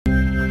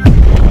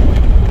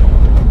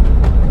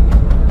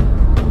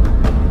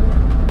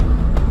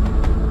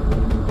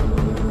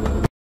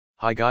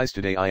Hi guys,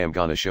 today I am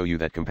gonna show you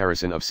that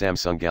comparison of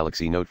Samsung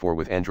Galaxy Note 4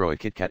 with Android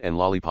Kitkat and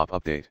Lollipop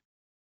update.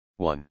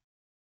 1.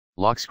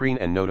 Lock screen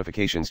and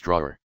notifications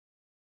drawer.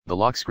 The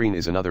lock screen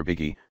is another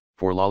biggie,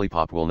 for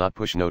Lollipop will not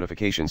push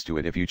notifications to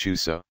it if you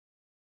choose so.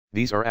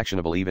 These are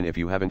actionable even if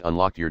you haven't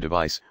unlocked your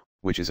device,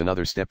 which is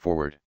another step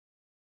forward.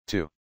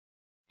 2.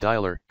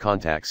 Dialer,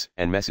 contacts,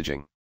 and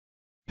messaging.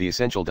 The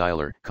essential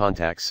dialer,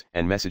 contacts,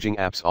 and messaging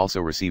apps also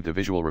received a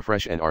visual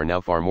refresh and are now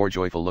far more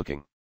joyful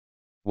looking.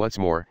 What's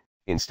more,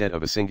 instead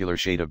of a singular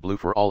shade of blue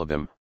for all of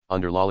them,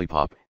 under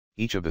Lollipop,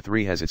 each of the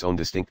three has its own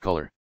distinct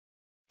color.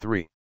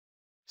 3.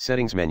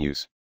 Settings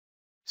menus.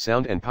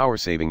 Sound and power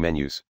saving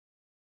menus.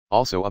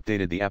 Also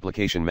updated the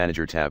Application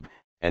Manager tab,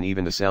 and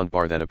even the sound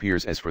bar that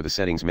appears as for the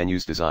settings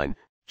menu's design,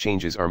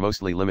 changes are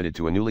mostly limited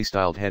to a newly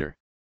styled header.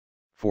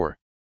 4.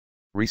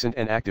 Recent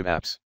and active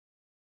apps.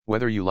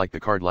 Whether you like the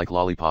card like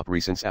Lollipop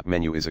Recents app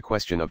menu is a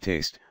question of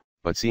taste,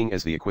 but seeing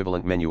as the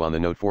equivalent menu on the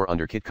Note 4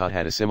 under Kitkat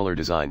had a similar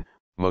design,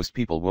 most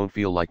people won't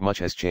feel like much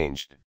has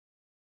changed.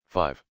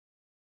 5.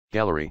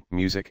 Gallery,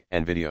 music,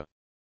 and video.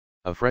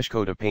 A fresh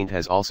coat of paint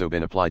has also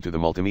been applied to the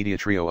multimedia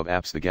trio of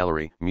apps, the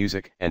gallery,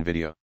 music, and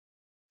video.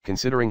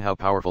 Considering how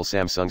powerful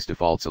Samsung's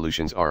default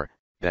solutions are,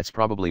 that's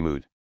probably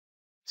mood.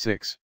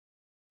 6.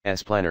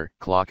 S Planner,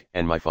 Clock,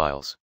 and My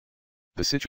Files. The situation